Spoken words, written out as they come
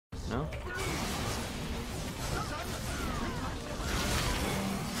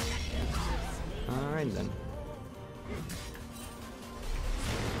Alright then.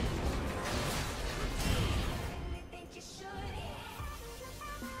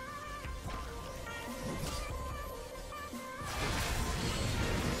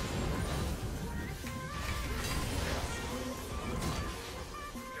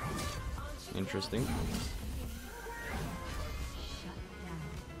 Interesting.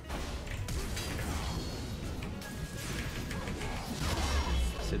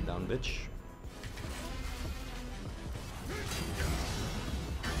 Sit down, bitch.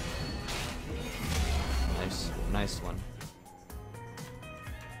 Nice one.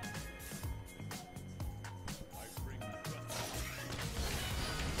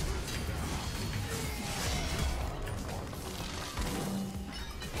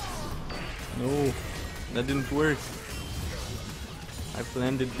 No, that didn't work. I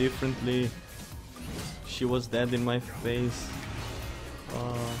planned it differently. She was dead in my face.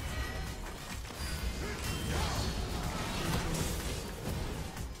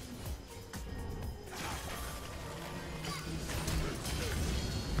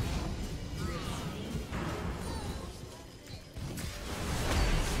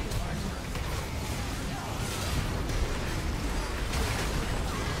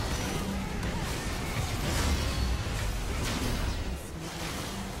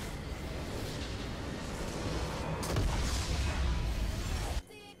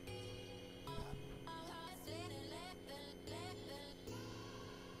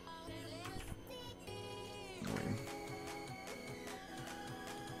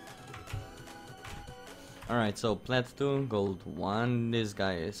 Alright, so Plat 2, Gold 1. This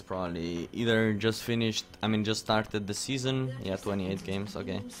guy is probably either just finished, just started the season. Yeah, 28 games,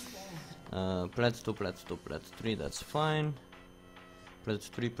 okay. Plat 2, Plat 2, Plat 3, that's fine. Plat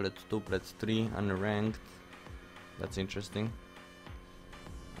 3, Plat 2, Plat 3, unranked. That's interesting.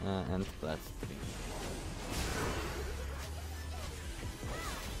 And Plat 3.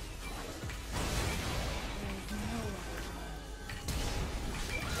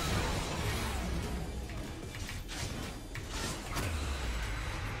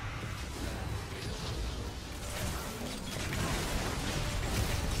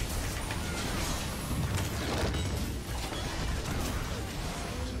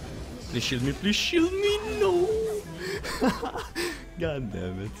 Please shield me, no! God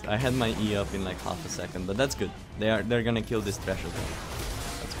damn it. I had my E up in like half a second, but that's good. They're gonna kill this trash as well.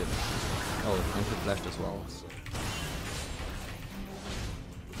 That's good. Oh, and he flashed as well. So.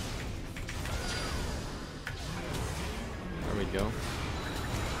 There we go.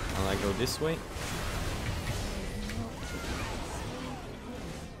 Now I go this way.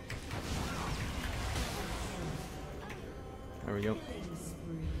 There we go.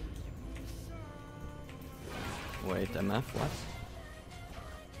 Wait, MF, what?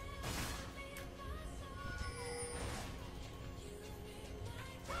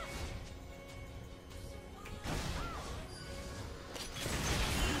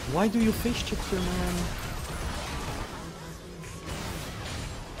 Why do you face check here, man?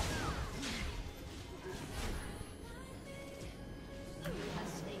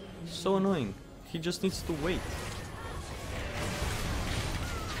 So annoying. He just needs to wait.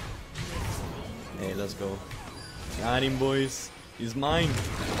 Hey, let's go. Got him, boys. He's mine.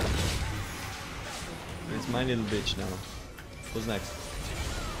 He's my little bitch now. Who's next?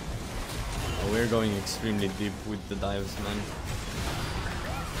 Oh, we're going extremely deep with the dives, man.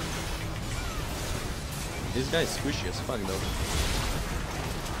 This guy's squishy as fuck, though.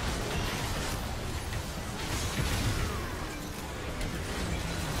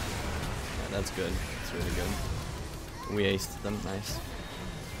 Yeah, that's good. That's really good. We aced them. Nice.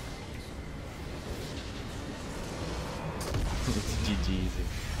 GG easy.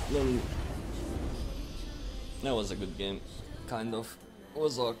 Lol. That was a good game. Kind of. It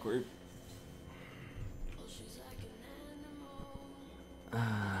was awkward.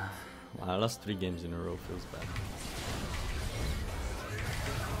 Wow, I lost 3 games in a row. Feels bad.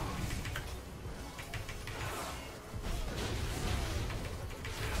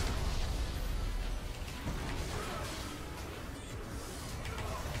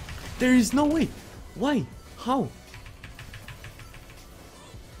 There is no way! Why? How?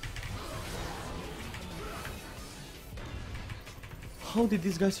 How did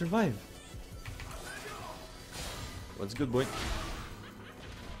this guy survive? What's good, boy?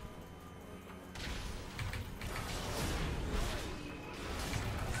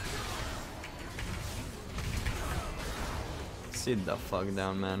 Sit the fuck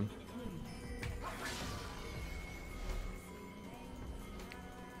down, man.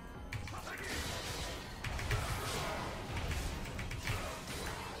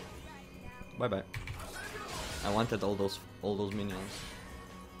 Bye bye. I wanted all those minions.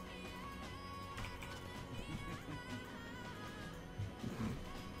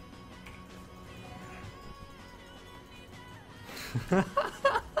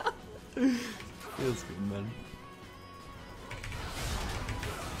 Feels good, man.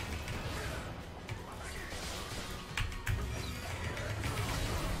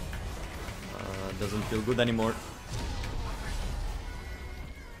 Doesn't feel good anymore.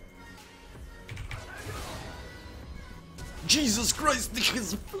 Jesus Christ, this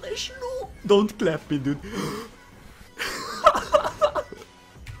is flesh, no! Don't clap me, dude.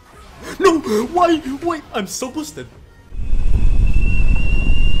 No! Why? Why? I'm so boosted.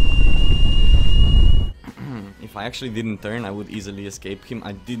 If I actually didn't turn, I would easily escape him.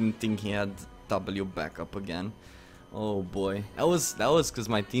 I didn't think he had W backup again. Oh boy. That was because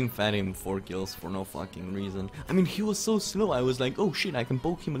my team fed him 4 kills for no fucking reason. I mean, he was so slow. I was like, oh shit, I can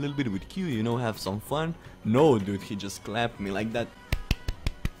poke him a little bit with Q, you know, have some fun. No, dude, he just clapped me like that.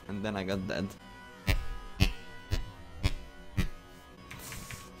 And then I got dead.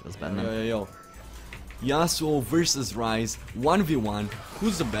 Feels bad, man. Yo. Yasuo versus Ryze, 1v1.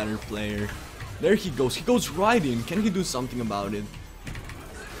 Who's the better player? There he goes. He goes right in. Can he do something about it?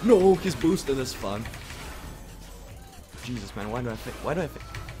 No, he's boosted as fuck. Jesus, man, why do I fail? Why do I fail?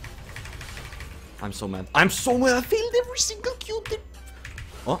 I'm so mad. I'm so mad. I failed every single Q.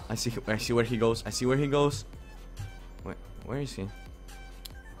 Oh, I see where he goes. I see where he goes. Wait, where is he?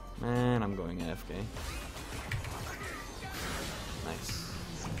 Man, I'm going AFK. Nice.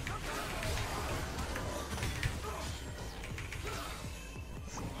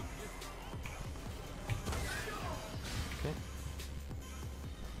 Okay.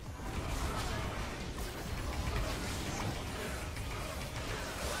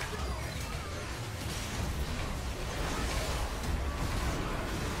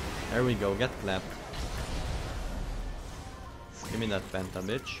 There we go, get clapped. Give me that penta,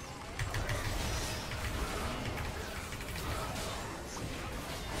 bitch.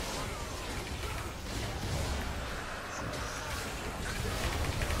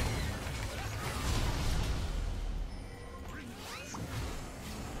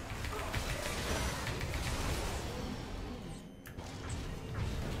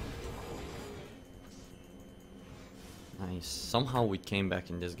 Nice. Somehow we came back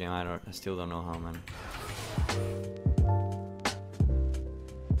in this game. I still don't know how, man.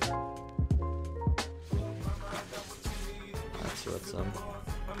 Let's see what's up.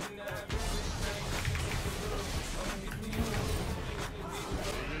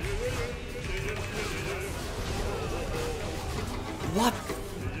 What?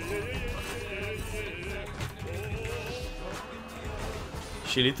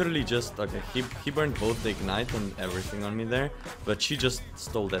 She literally just, okay, he burned both the ignite and everything on me there, but she just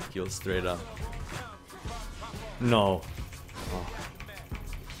stole that kill straight up. No. Oh.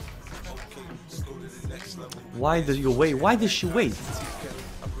 Why did you wait? Why did she wait?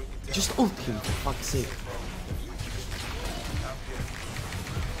 Just ult him, for fuck's sake.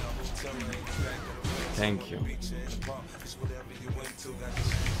 Thank you.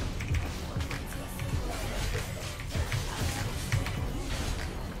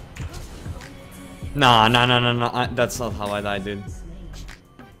 Nah, that's not how I died, dude.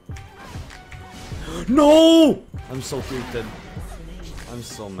 No! I'm so tilted. I'm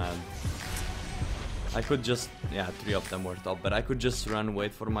so mad. I could just, yeah, 3 of them were top, but I could just run,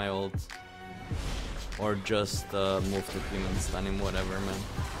 wait for my ult. Or just move to him and stun him, whatever, man.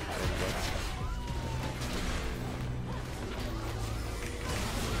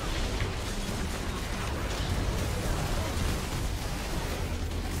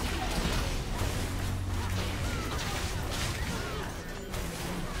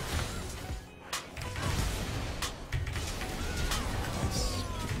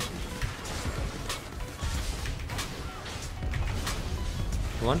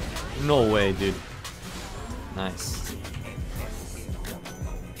 One? No way, dude. Nice.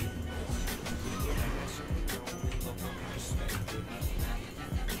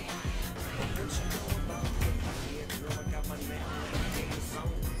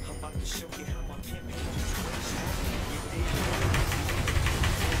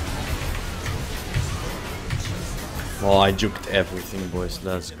 Oh, I juked everything, boys.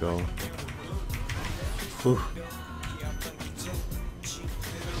 Let's go. Whew.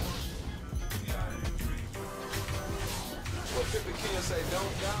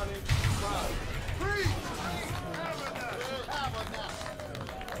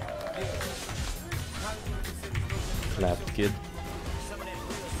 Clapped, kid.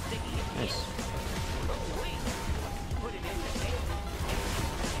 Nice.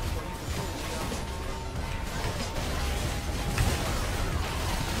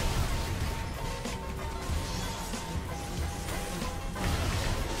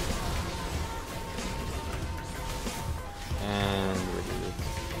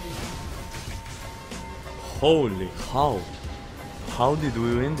 Holy how? How did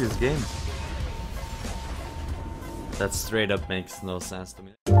we win this game? That straight up makes no sense to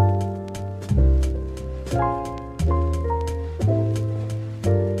me.